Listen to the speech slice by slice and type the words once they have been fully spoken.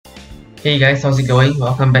Hey guys, how's it going?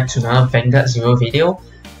 Welcome back to another Vanguard Zero video.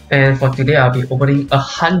 And for today, I'll be opening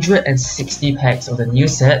 160 packs of the new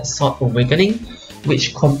set, Sword Awakening,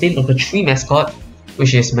 which contain of the 3 mascot,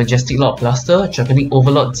 which is Majestic Lord Blaster, Draconic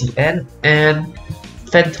Overlord DN, and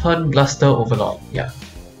Phantom Blaster Overlord. Yeah.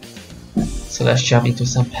 So let's jump into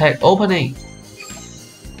some pack opening.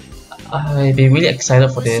 I've been really excited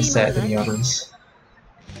for this set, to be honest.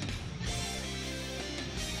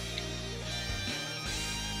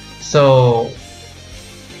 So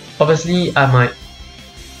obviously I might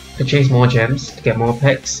purchase more gems to get more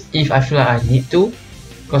packs if I feel like I need to,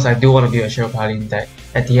 because I do want to build a Shadow Paladin deck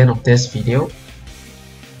at the end of this video.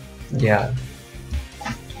 Yeah.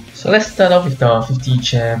 So let's start off with the 50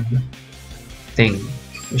 gem thing,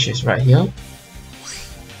 which is right here.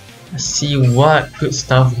 Let's see what good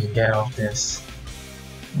stuff we can get out of this.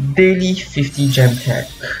 Daily 50 gem pack.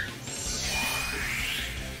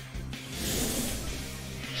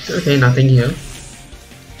 Okay, nothing here.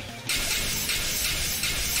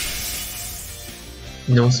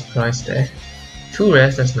 No surprise there. 2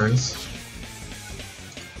 rares, that's nice.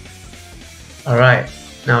 Alright,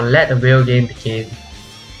 now let the real game begin.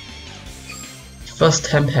 First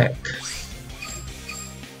 10 pack.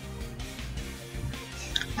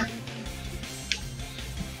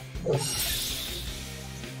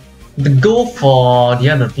 The goal for the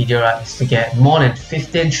end of the video, right, is to get more than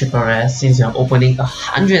 15 triple rares since you're opening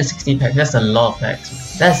 160 packs. That's a lot of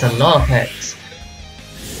packs. That's a lot of packs.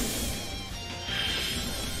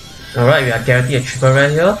 Alright, we are guaranteed a triple rare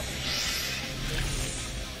here.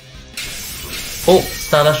 Oh,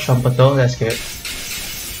 Stardust Trumpeter, that's good.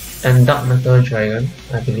 And Dark Metal Dragon,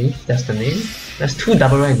 I believe that's the name. That's 2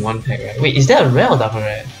 double rare in 1 pack, right? Wait, is that a rare or double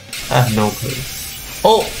rare? I have no clue.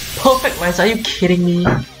 Oh, Perfect Rise, are you kidding me?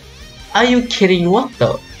 Are you kidding? What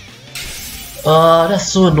the?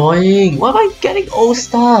 That's so annoying. Why am I getting old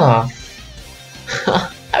stuff?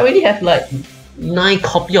 I already have like 9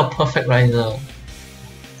 copies of Perfect Riser.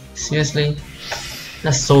 Seriously?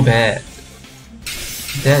 That's so bad.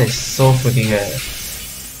 That is so freaking bad.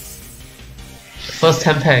 First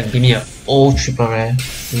 10 pack, give me an old triple rare.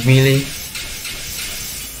 Really?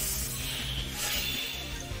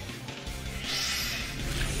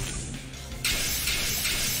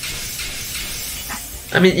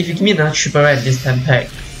 I mean, if you give me another triple rare in this 10 pack,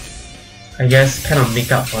 I guess kind of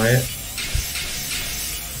make up for it.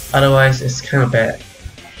 Otherwise, it's kind of bad.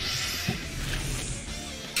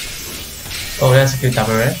 Oh, that's a good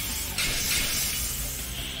double rare.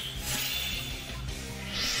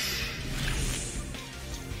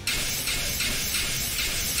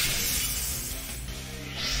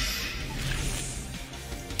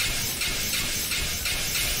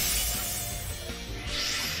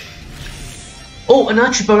 Oh,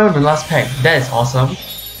 another triple rare on the last pack. That is awesome.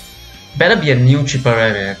 Better be a new triple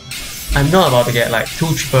rare, man. I'm not about to get like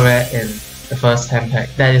 2 triple rare in the first 10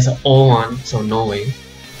 pack. That is an old one, so no way.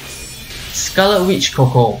 Scarlet Witch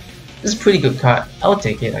Coco. This is a pretty good card. I'll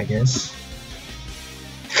take it, I guess.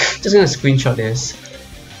 Just gonna screenshot this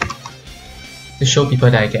to show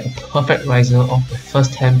people that I get a Perfect Riser off the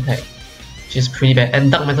first 10 pack, which is pretty bad.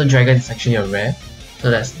 And Dark Metal Dragon is actually a rare,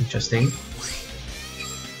 so that's interesting.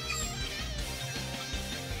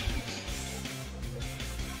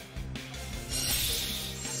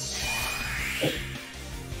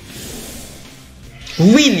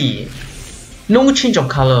 Really? No change of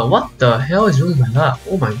color. What the hell is wrong with my luck?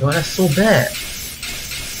 Oh my god, that's so bad.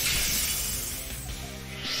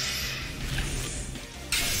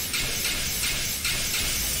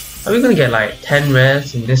 Are we gonna get like 10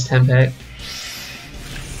 rares in this 10 pack?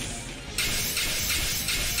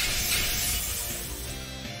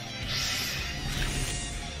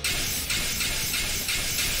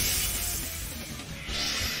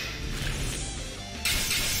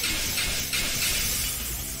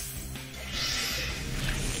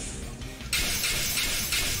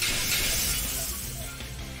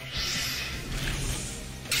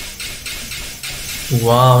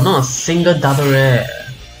 Wow, not a single double rare.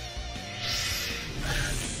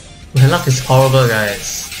 My luck is horrible,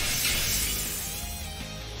 guys.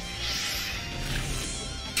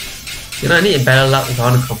 You know, I need better luck if I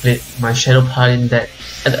want to complete my Shadow Paladin deck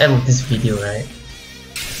at the end of this video, right?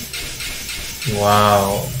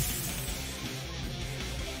 Wow.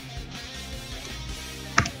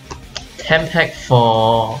 10 pack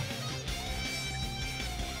for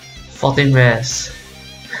 14 rares.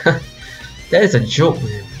 That is a joke,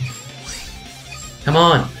 man. Come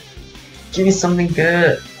on, give me something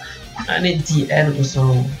good. I need DN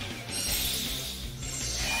also.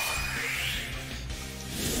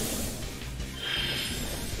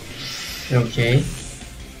 Okay.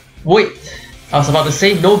 Wait, I was about to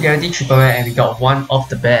say no guaranteed triple rare and we got one off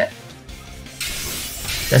the bat.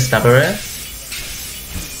 That's double rare.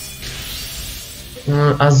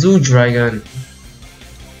 Azul Dragon.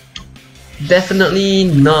 Definitely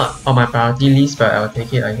not on my priority list, but I'll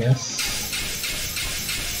take it, I guess.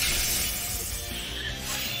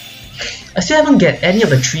 I still haven't get any of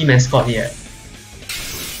the 3 mascot yet.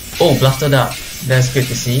 Oh, Blustered up. That's good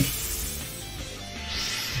to see.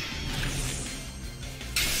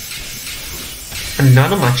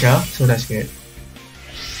 Another matcha, so that's good.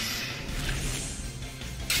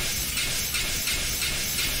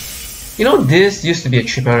 You know, this used to be a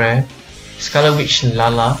triple rare, Scarlet Witch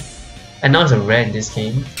Lala, and now it's a rare in this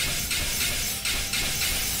game.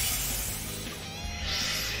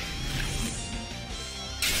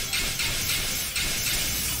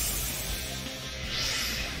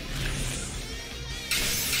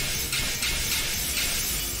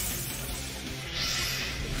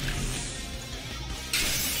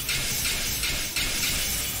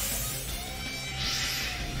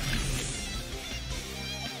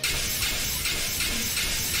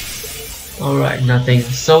 Alright, nothing.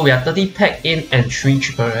 So we are 30 pack in and 3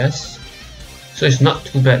 triple rares. So it's not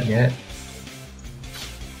too bad yet.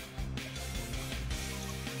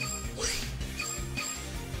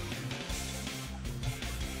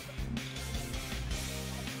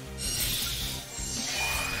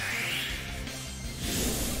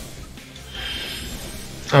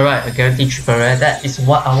 Alright, a guaranteed triple rare. That is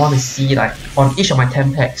what I want to see, like on each of my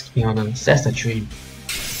 10 packs, to be honest. That's the dream.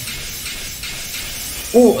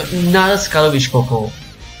 Oh, another Scarlet Witch Coco.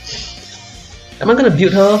 Am I gonna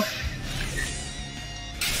build her?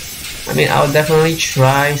 I mean, I'll definitely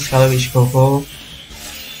try Scarlet Witch Coco,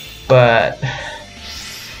 but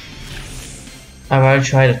I'd rather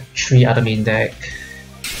try the 3 other main deck.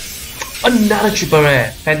 Another triple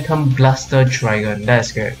rare, Phantom Blaster Dragon.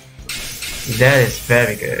 That's good. That is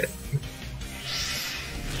very good.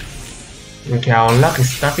 Okay, our luck is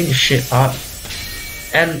starting to shape up.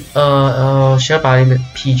 And Shadow Paladin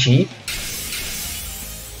PG.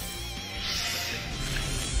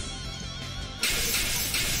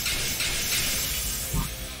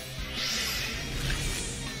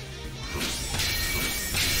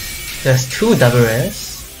 There's 2 double rares.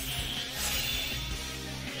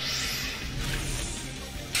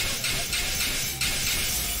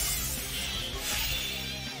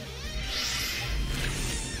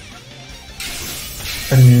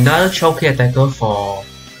 Another Choky attacker for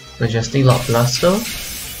Majestic Lord Blaster.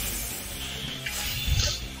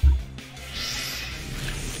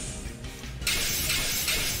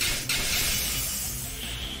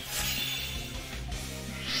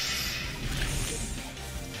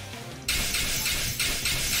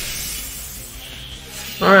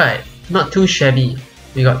 Alright, not too shabby.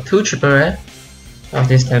 We got 2 triple rare of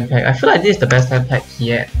this 10 pack. I feel like this is the best 10 pack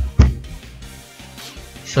yet.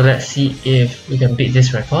 So let's see if we can beat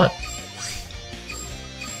this record.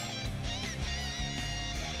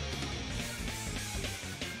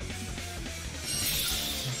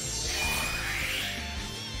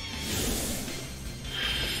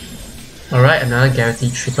 Alright, another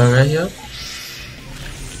guaranteed triple rare here.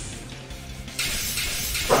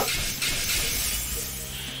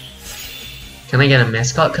 Can I get a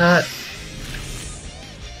mascot card?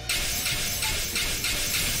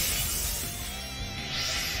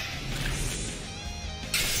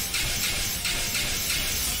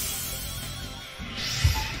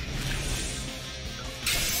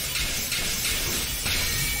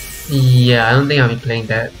 Yeah, I don't think I'll be playing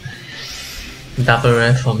that. Double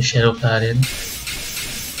rare from Shadow Paladin.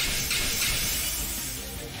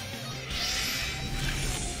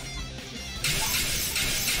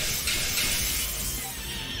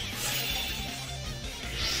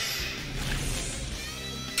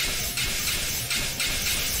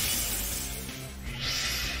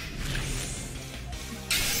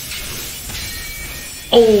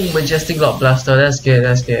 Oh, Majestic Lord Blaster, that's good,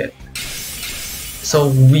 that's good. So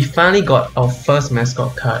we finally got our first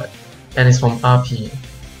mascot card, and it's from RP.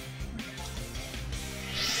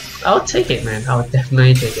 I'll take it, man. I'll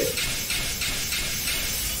definitely take it.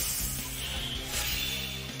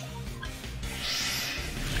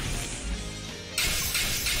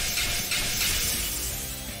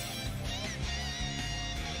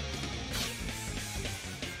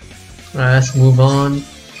 Alright, let's move on.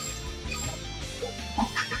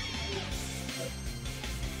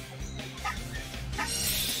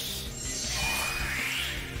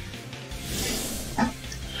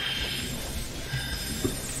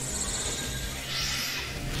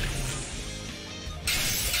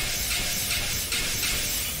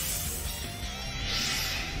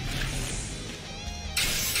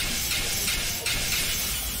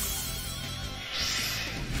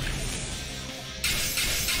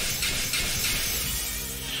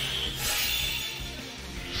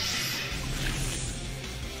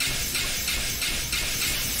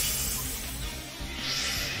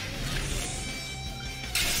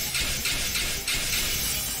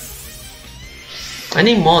 I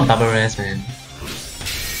need more double rares, man.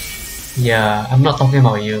 Yeah, I'm not talking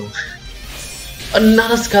about you.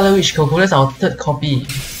 Another Scarlet Witch Coco, that's our third copy.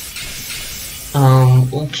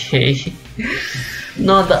 Okay.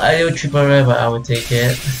 Not the ideal triple rare, but I will take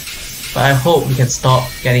it. But I hope we can stop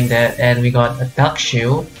getting that. And we got a Dark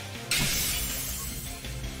Shield.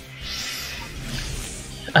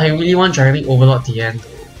 I really want Driving Overlord at the end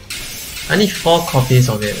though. I need 4 copies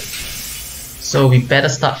of it. So we better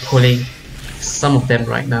start pulling some of them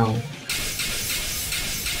right now.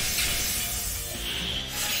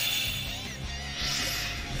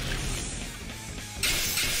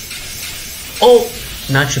 Oh!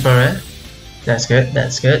 Now triple rare. That's good,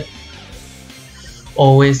 that's good.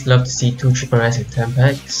 Always love to see 2 triple rares in 10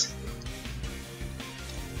 packs.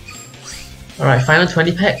 Alright, final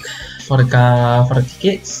 20 pack for the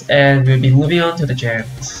tickets, and we'll be moving on to the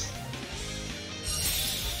gems.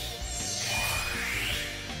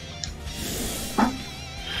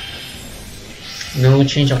 No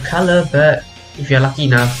change of color, but if you're lucky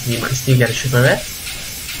enough, we might still get a triple rare.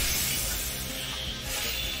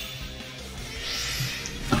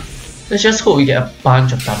 Let's just hope we get a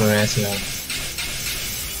bunch of double rares here.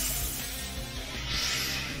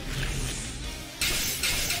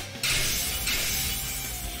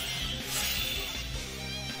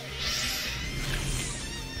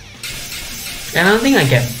 And I don't think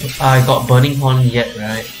I got Burning Horn yet,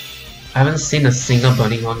 right? I haven't seen a single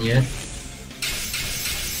Burning Horn yet.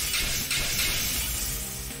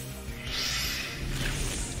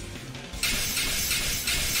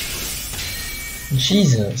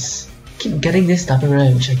 Jesus, keep getting this double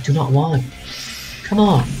rare which I do not want. Come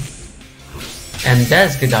on. And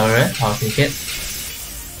that's good double rare, I'll take it.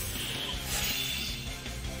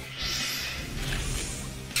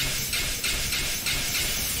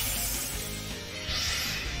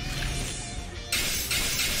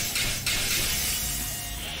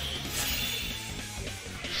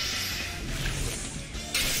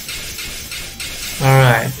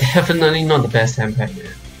 Alright, definitely not the best 10 pack yet.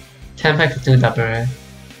 10 pack for 2 double rare.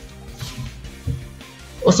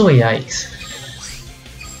 Also a yikes.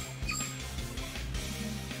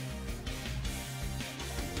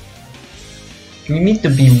 We need to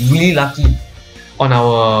be really lucky on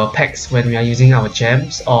our packs when we are using our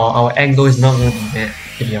gems, or our angle is not going to be met,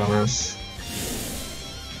 to be honest.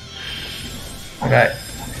 Alright,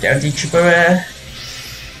 guaranteed triple rare.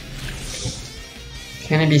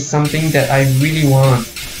 Can it be something that I really want?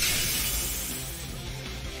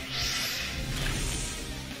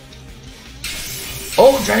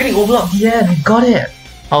 Oh, Dragon Overlord at the end, I got it!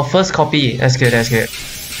 Our first copy, that's good, that's good.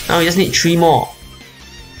 Now we just need 3 more.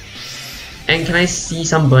 And can I see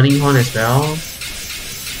some Burning Horn as well?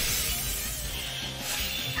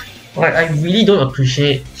 Like, I really don't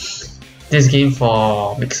appreciate this game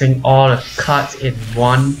for mixing all the cards in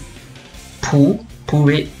one pool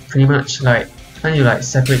rate, pretty much. Like, can't you like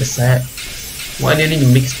separate the set? Why do you need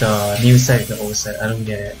to mix the new set with the old set? I don't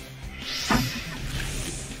get it.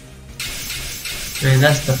 And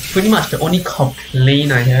that's pretty much the only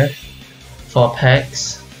complaint I have for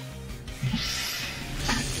packs.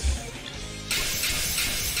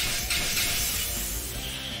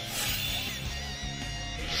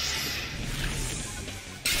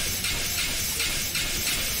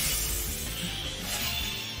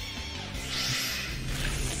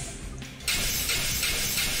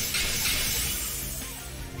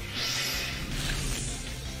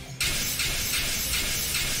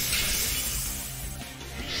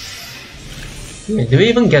 Wait, did we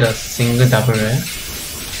even get a single double rare?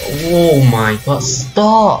 Oh my god,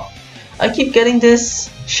 stop! I keep getting this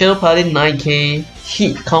Shadow Paladin 9k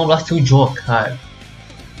hit, count plus 2, draw a card.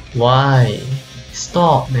 Why?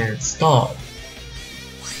 Stop, man, stop.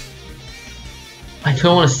 I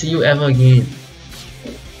don't want to see you ever again.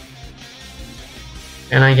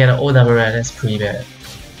 And I get an old double rare, that's pretty bad.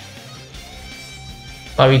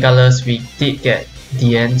 But regardless, we did get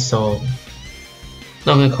the end, so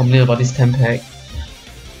not gonna complain about this 10 pack.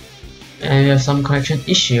 And we have some connection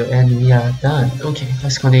issue and we are done. Okay,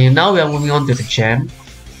 let's continue. Now we are moving on to the gem.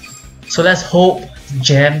 So let's hope the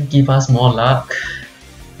gem give us more luck.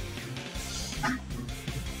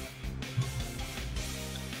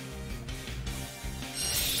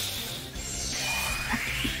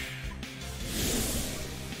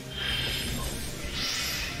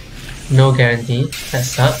 No guarantee, that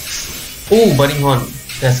sucks. Ooh, Burning Horn,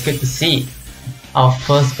 that's good to see. Our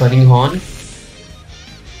first Burning Horn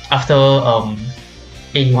after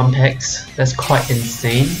 81 packs. That's quite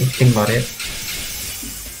insane if you think about it.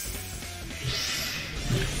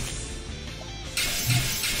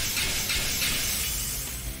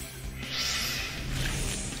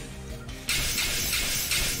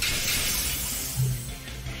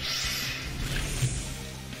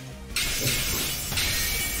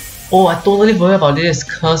 Oh, I totally forgot about this.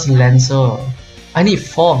 Curse Lancer. I need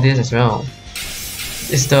 4 of this as well.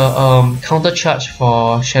 It's the counter charge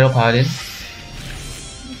for Shadow Paladin.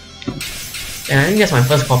 And I think that's my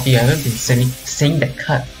first copy. I haven't been saying that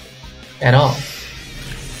card at all.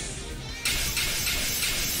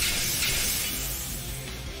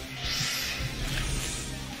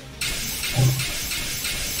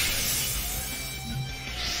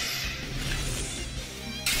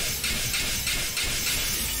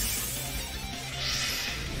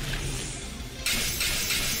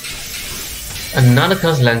 Another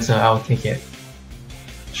Curse Lancer, I'll take it.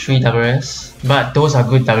 3 WS, but those are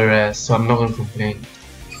good WS, so I'm not gonna complain.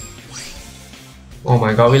 Oh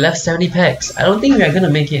my god, we left 70 packs. I don't think we are gonna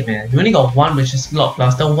make it, man. We only got 1 Vicious Lord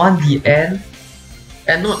Blaster, 1 DN,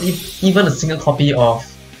 and not even a single copy of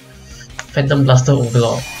Phantom Blaster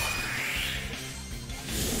Overlord.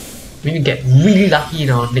 We need to get really lucky in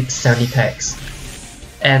our next 70 packs.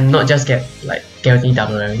 And not just get like guaranteed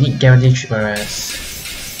WS, we need guaranteed triple S.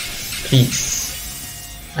 Please.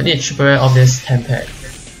 I need a triple rare of this 10 pack.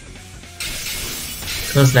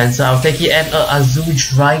 Curse Lancer, I'll take it, and a Azul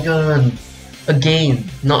Dragon. Again,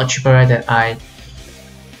 not a triple rare that I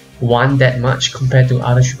want that much compared to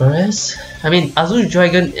other triple rares. I mean, Azul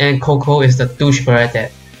Dragon and Coco is the 2 triple rare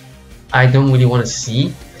that I don't really want to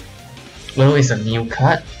see. Although it's a new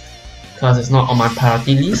card, because it's not on my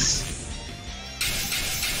priority list.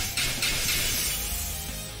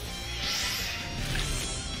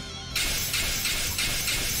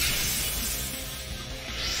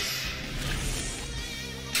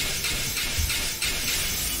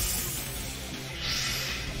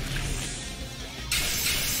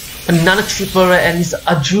 Another triple rare and it's a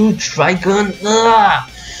Azul Dragon. Ugh,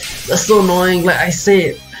 that's so annoying. Like I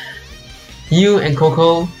said, you and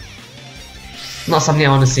Coco, not something I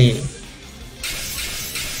want to see.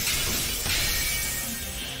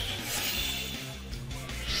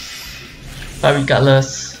 But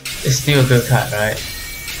regardless, it's still a good card, right?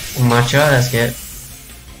 Matcha, that's good.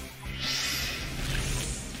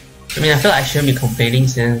 I mean, I feel like I shouldn't be complaining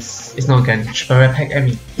since it's not getting triple rare pack and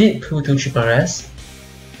we did pull 2 triple rares.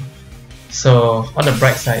 So on the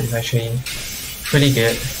bright side, it's actually pretty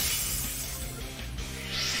good.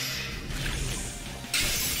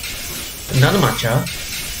 Another matcha.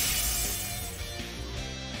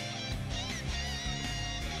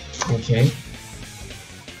 Okay.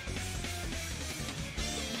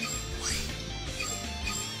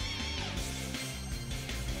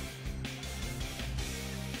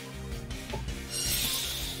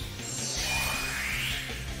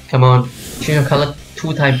 Come on, change your color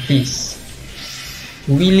 2 times, please.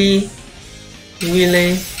 Really?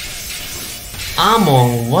 Really?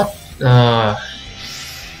 Among? What?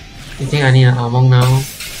 You think I need an Among now?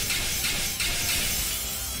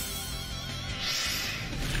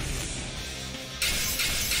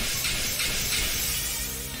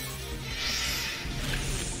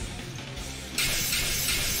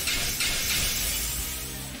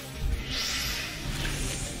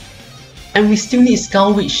 And we still need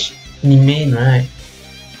Skull Witch in the main, right?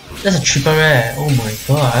 That's a triple rare. Oh my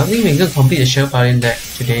god, I don't think we're gonna complete the Shadow Paladin deck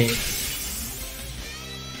today.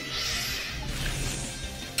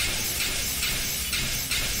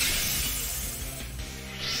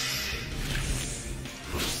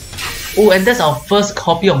 Oh, and that's our first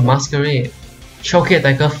copy of Masquerade. Choky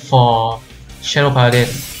Attacker for Shadow Paladin.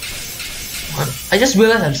 I just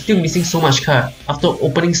realized I'm still missing so much card after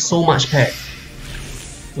opening so much pack.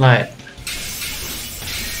 Like,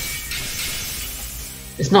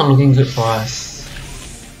 it's not looking good for us.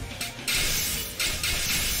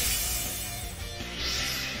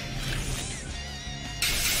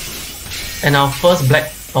 And our first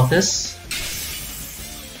Black Tortoise.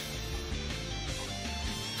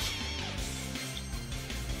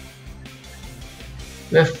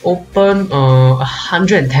 We have opened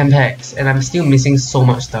 110 packs and I'm still missing so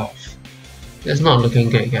much stuff. It's not looking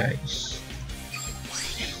good, guys.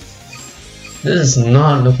 This is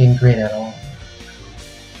not looking great at all.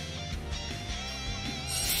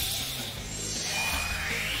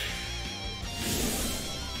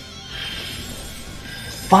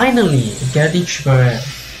 Finally, guaranteed triple rare.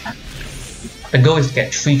 The goal is to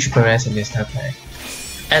get 3 triple rares in this time pack.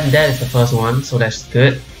 And that is the first one, so that's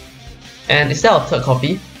good. And is that our third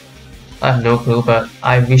copy? I have no clue, but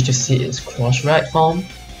I wish to see its cross-ride form.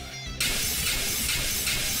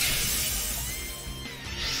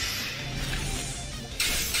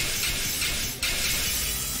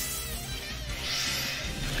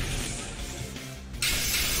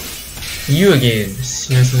 You again,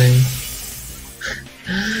 seriously?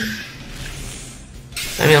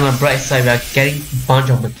 I mean, on the bright side, we are getting a bunch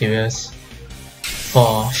of materials.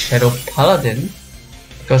 for Shadow Paladin,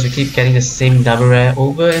 because we keep getting the same double rare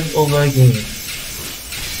over and over again.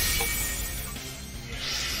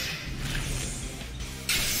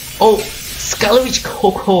 Oh, Scarlet Witch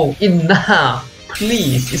Coco, enough!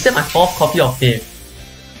 Please, is that my 4th copy of it?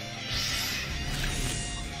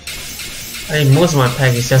 I mean, most of my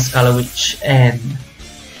pack is just Scarlet Witch and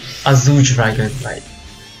Azul Dragon, right?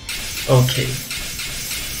 Okay.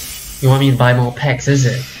 You want me to buy more packs, is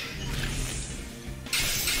it?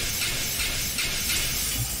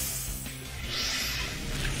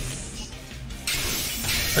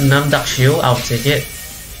 A Numb Dark Shield, I'll take it.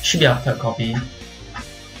 Should be our 3rd copy.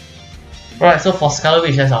 Alright, so for Scarlet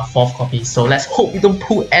Witch, that's our 4th copy. So let's hope we don't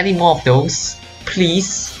pull any more of those.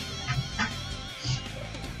 Please.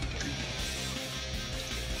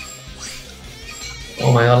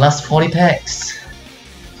 Oh my god, last 40 packs.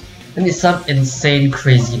 I need some insane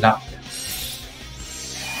crazy luck.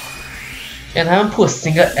 And I haven't put a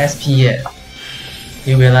single SP yet.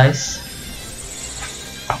 You realize?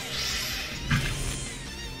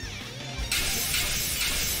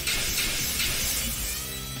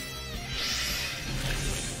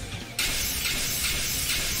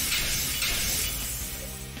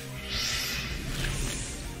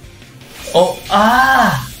 Oh,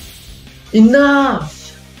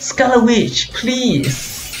 enough! Scarlet Witch,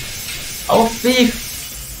 please! Our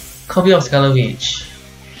 5th copy of Scarlet Witch.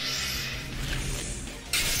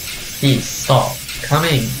 Please stop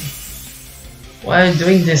coming. Why are you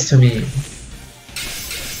doing this to me?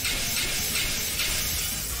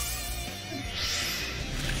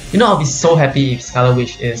 You know, I'll be so happy if Scarlet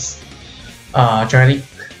Witch is Dragonic.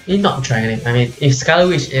 Not Dragonic, I mean if Scarlet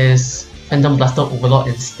Witch is Phantom Blaster Overlord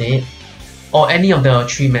instead. Or any of the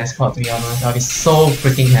 3 mascots, to be honest. I'll be so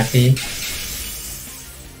freaking happy.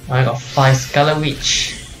 I got 5 Scarlet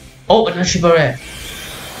Witch. Oh, another triple rare.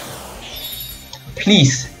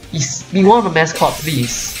 Please, be one of the mascot,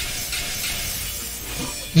 please.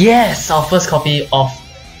 Yes, our 1st copy of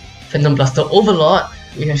Phantom Blaster Overlord,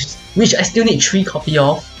 which I still need 3 copies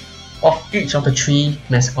of each of the 3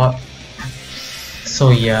 mascots. So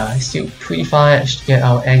yeah, still pretty far edge to get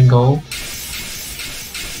our end goal.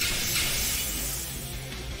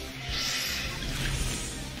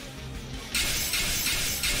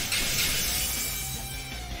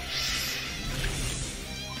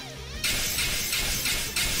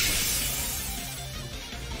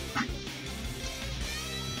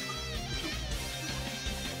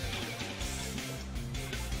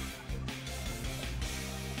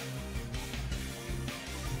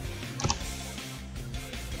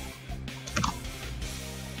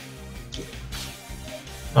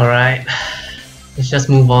 Alright, let's just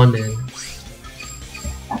move on then.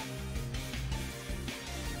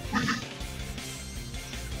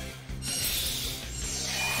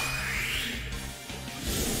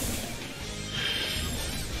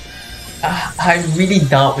 I really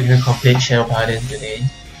doubt we can complete Shadow Paladin today.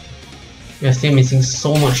 We are still missing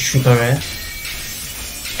so much triple rare.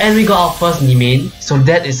 And we got our first main, so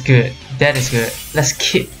that is good. That is good. Let's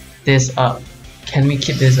keep this up. Can we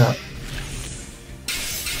keep this up?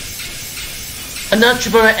 Another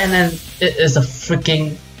triple rare, and then it is a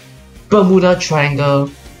freaking Bermuda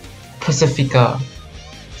Triangle Pacifica.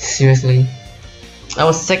 Seriously?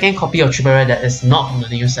 Our 2nd copy of triple rare that is not from the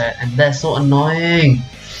new set, and that's so annoying.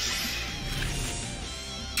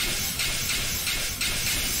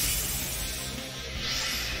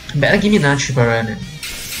 Better give me another triple rare then.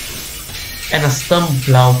 And a Sturm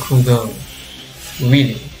Blau Kugel.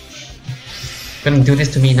 Really? Gonna do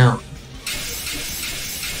this to me now.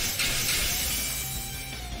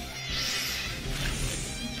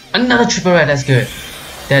 Another triple rare, that's good.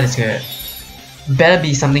 That is good. Better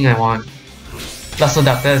be something I want. Blasto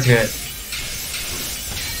Duck, that is good.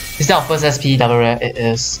 Is that our first SP double rare? It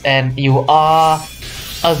is. And you are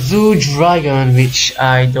Azul Dragon, which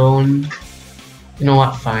I don't... You know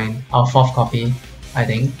what, fine. Our 4th copy, I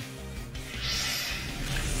think.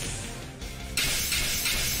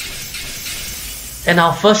 And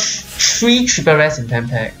our first 3 triple rares in 10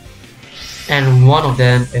 pack. And one of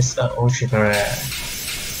them is an old triple rare.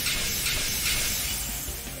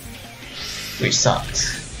 Which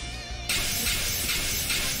sucks.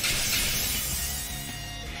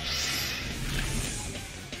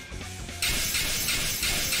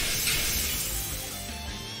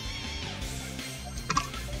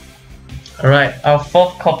 Alright, our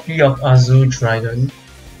 4th copy of Azul Dragon.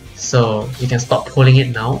 So you can stop pulling it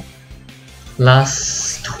now.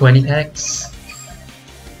 Last 20 packs.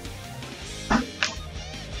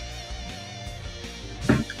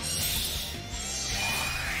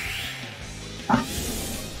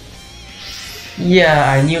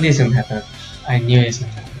 Yeah, I knew this would happen. I knew it's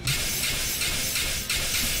gonna happen.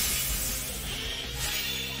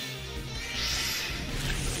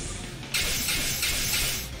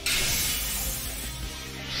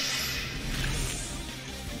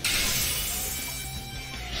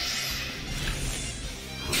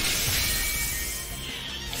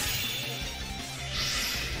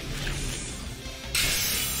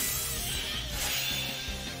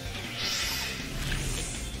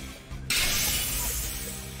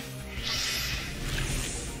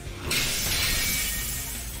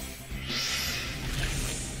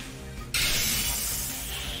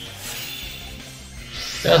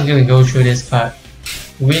 Just gonna go through this card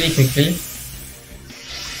really quickly.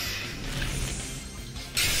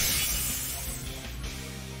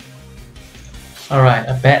 Alright,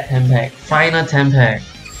 a bad 10 pack. Final 10 pack.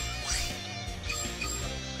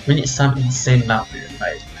 We need some insane luck, man.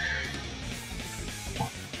 Like,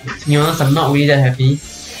 to be honest, I'm not really that happy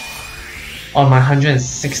on my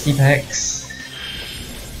 160 packs.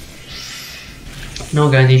 No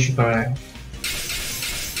guarantee super rare.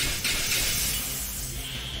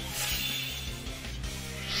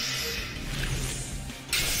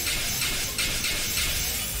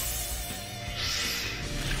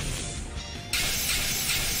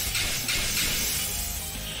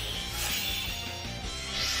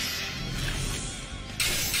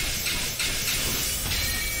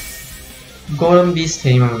 Golden Beast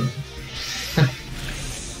Tamer. I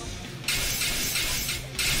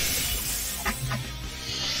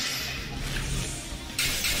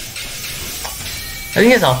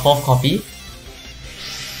think it's our 4th copy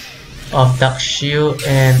of Dark Shield,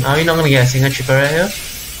 and are we not gonna get a single triple rare here?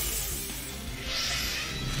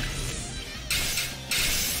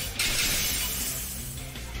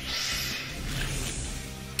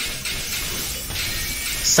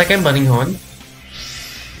 Second Burning Horn.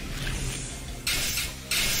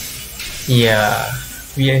 Yeah,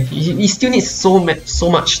 we still need so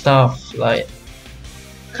much stuff. Like,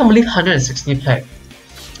 I can't believe 160 pack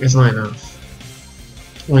is not enough.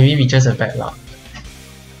 Maybe we just have bad luck.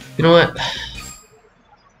 You know what?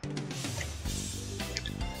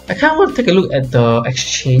 I kind of want to take a look at the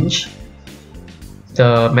exchange,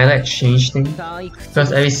 the meta exchange thing,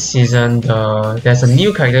 because every season there's a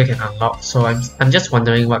new character you can unlock. So I'm just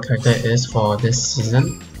wondering what character it is for this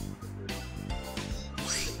season.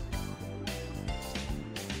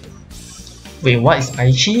 Wait, what is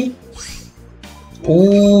Aichi?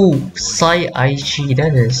 Ooh, Sai Aichi,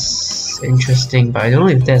 that is interesting, but I don't know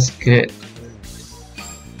if that's good.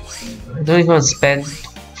 I don't even want to spend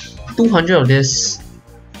 200 of this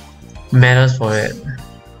matters for it.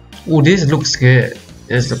 Ooh, this looks good.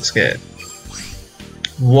 This looks good.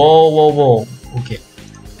 Whoa, whoa, whoa. Okay.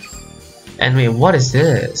 And wait, what is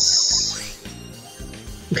this?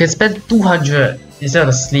 You can spend 200 instead of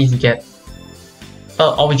the sleeve you get.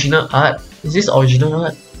 Original art. Is this original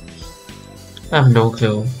art? I have no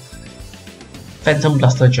clue. Phantom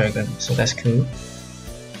Blaster Dragon, so that's cool.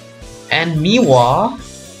 And Miwa?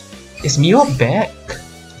 Is Miwa back?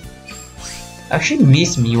 I actually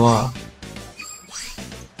miss Miwa.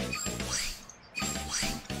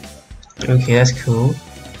 Okay, that's cool.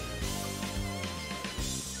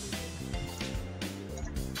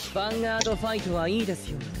 Vanguard fight はいいです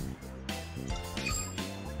よ。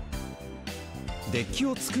デッキ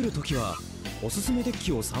を作るときはおすすめデッ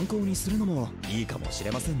キを参考にするのもいいかもし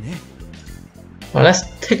れませんね。Well, let's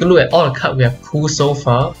take a look at all the cards we have pulled so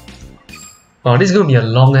far. Wow, this is gonna be a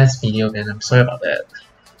long ass video, man. I'm sorry about that.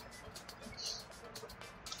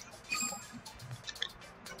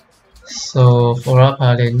 So for Shadow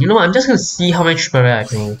Paladin, you know what? I'm just gonna see how many triple rare I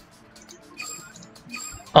pull.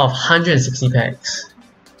 Of 160 packs.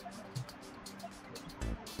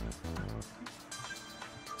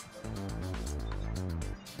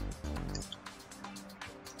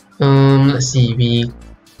 Let's see, we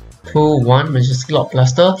pull 1 Majestic Lord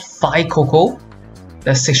Blaster, 5 Coco,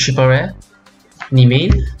 that's 6 triple rare,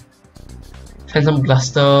 Nimane, Phantom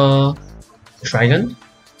Blaster Dragon,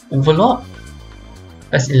 Overlord,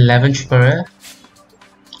 that's 11 triple rare,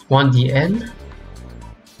 1 DN,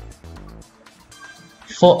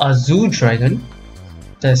 4 Azul Dragon,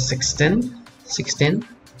 that's 16,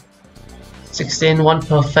 1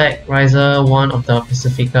 Perfect Riser, 1 of the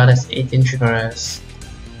Pacifica, that's 18 triple rares.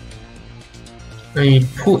 We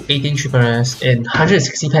put 18 triple rares in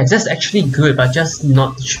 160 packs. That's actually good, but just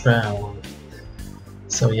not the triple rare I want.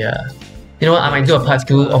 So yeah. You know what, I might do a part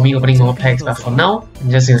 2 of me opening more packs, but for now,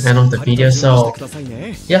 I'm just gonna end off the video. So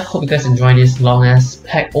yeah, hope you guys enjoyed this long ass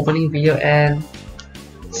pack opening video, and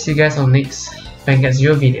see you guys on next Vanguard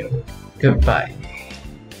 0 video. Goodbye.